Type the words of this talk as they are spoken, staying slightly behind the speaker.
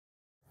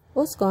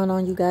What's going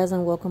on, you guys,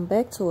 and welcome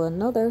back to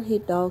another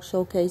Hit Dog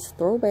Showcase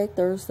Throwback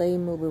Thursday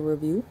movie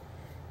review.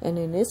 And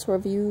in this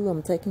review,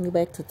 I'm taking you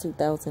back to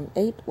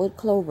 2008 with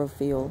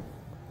Cloverfield.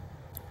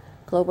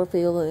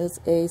 Cloverfield is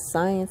a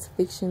science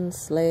fiction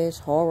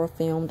 / horror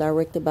film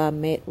directed by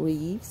Matt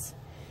Reeves.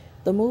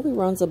 The movie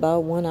runs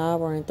about 1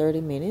 hour and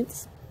 30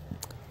 minutes.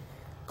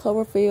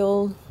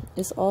 Cloverfield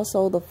is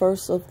also the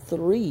first of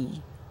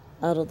 3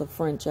 out of the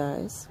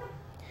franchise.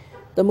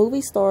 The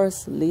movie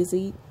stars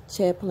Lizzie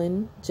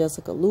Chaplin,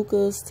 Jessica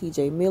Lucas,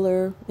 T.J.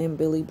 Miller, and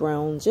Billy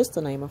Brown, just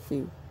to name a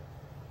few.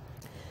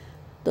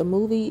 The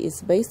movie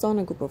is based on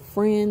a group of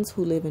friends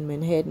who live in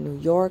Manhattan,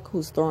 New York,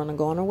 who's throwing a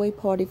going-away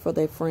party for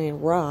their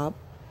friend Rob,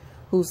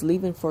 who's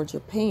leaving for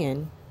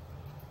Japan.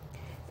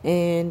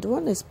 And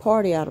during this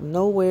party, out of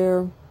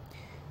nowhere,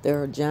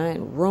 there are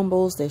giant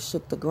rumbles that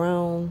shook the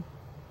ground,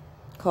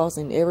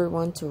 causing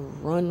everyone to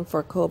run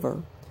for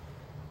cover.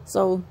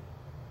 So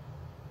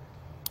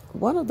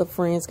one of the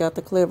friends got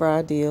the clever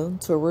idea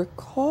to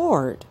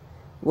record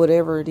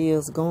whatever it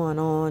is going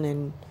on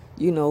and,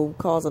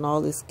 causing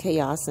all this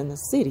chaos in the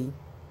city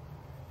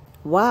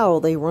while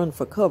they run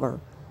for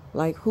cover.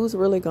 Like, who's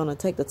really going to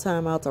take the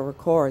time out to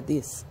record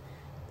this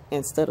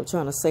instead of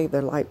trying to save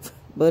their life?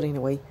 But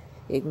anyway,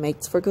 it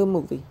makes for a good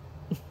movie.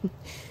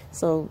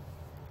 So,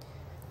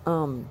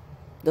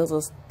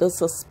 the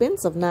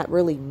suspense of not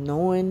really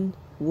knowing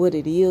what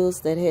it is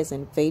that has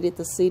invaded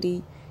the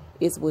city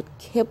is what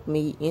kept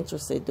me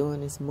interested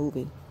during this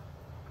movie.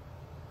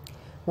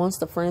 Once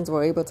the friends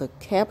were able to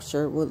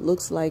capture what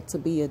looks like to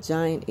be a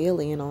giant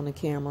alien on the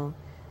camera,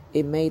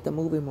 it made the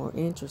movie more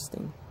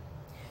interesting.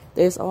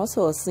 There's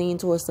also a scene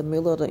towards the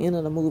middle of the end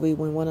of the movie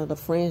when one of the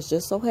friends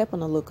just so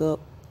happened to look up,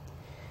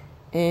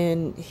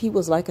 and he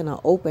was like in an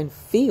open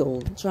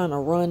field trying to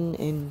run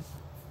and,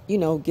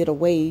 get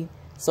away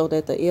so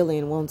that the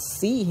alien won't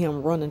see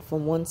him running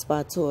from one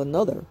spot to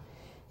another.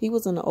 He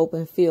was in an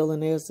open field,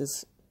 and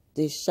there's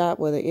this shot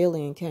where the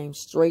alien came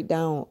straight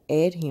down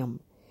at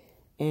him,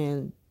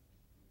 and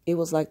it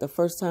was like the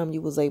first time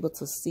you was able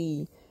to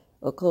see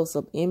a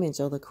close-up image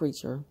of the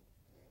creature,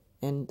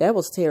 and that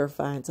was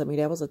terrifying to me.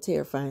 That was a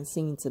terrifying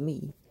scene to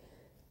me.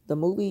 The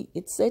movie,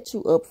 it set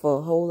you up for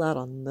a whole lot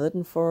of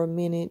nothing for a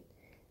minute,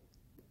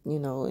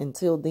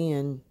 until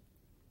then,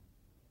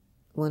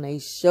 when they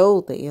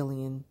showed the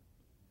alien,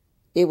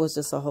 it was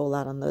just a whole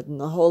lot of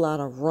nothing, a whole lot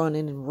of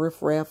running and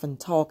riffraff and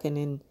talking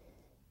and,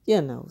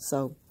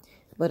 so.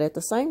 But at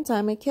the same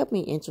time, it kept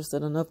me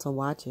interested enough to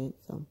watch it.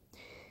 So,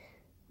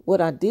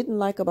 what I didn't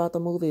like about the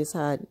movie is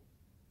how it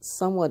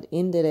somewhat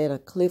ended at a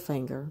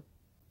cliffhanger.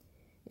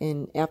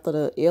 And after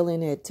the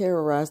alien had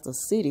terrorized the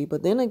city.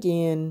 But then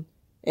again,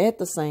 at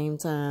the same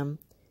time,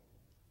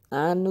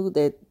 I knew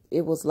that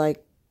it was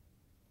like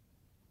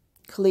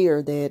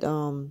clear that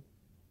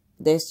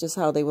that's just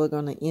how they were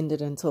going to end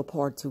it until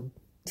part 2.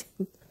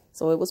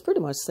 So it was pretty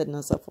much setting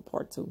us up for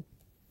part 2.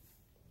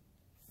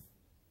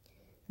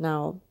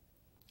 Now,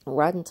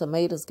 Rotten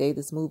Tomatoes gave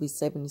this movie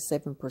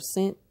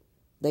 77%.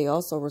 They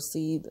also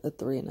received a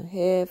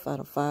 3.5 out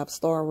of 5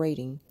 star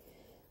rating.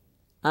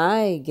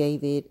 I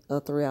gave it a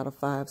 3 out of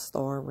 5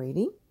 star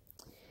rating.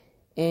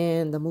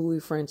 And the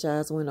movie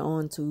franchise went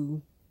on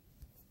to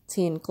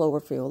 10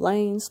 Cloverfield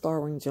Lane,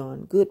 starring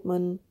John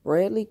Goodman,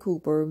 Bradley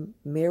Cooper,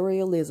 Mary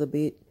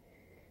Elizabeth,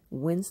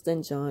 Bradley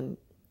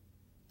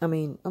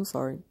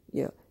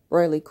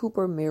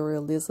Cooper, Mary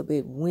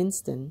Elizabeth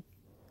Winston,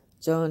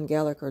 John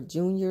Gallagher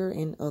Jr.,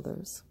 and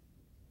others.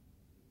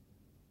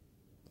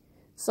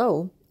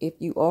 So, if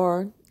you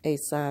are a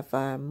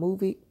sci-fi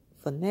movie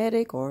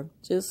fanatic or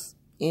just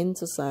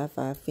into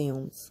sci-fi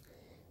films,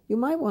 you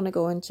might want to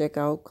go and check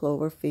out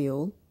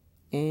Cloverfield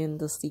and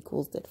the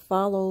sequels that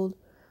followed.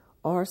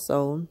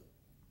 Also,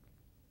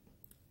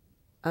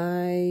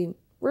 I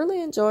really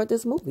enjoyed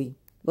this movie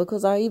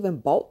because I even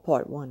bought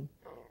part 1.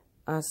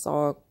 I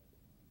saw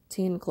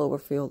 10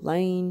 Cloverfield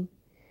Lane,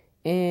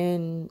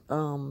 and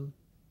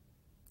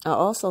I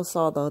also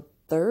saw the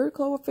 3rd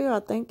Cloverfield. I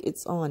think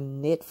it's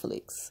on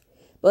Netflix.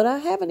 But I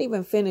haven't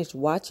even finished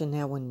watching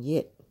that one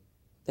yet.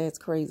 That's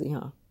crazy,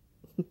 huh?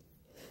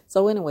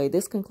 So anyway,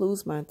 this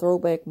concludes my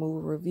throwback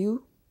movie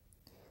review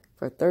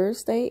for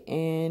Thursday.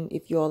 And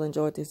if you all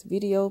enjoyed this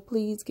video,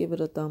 please give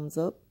it a thumbs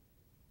up.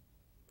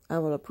 I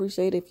would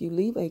appreciate if you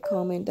leave a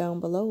comment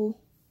down below.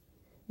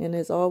 And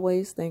as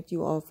always, thank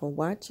you all for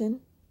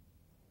watching.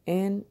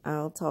 And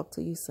I'll talk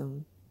to you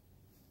soon.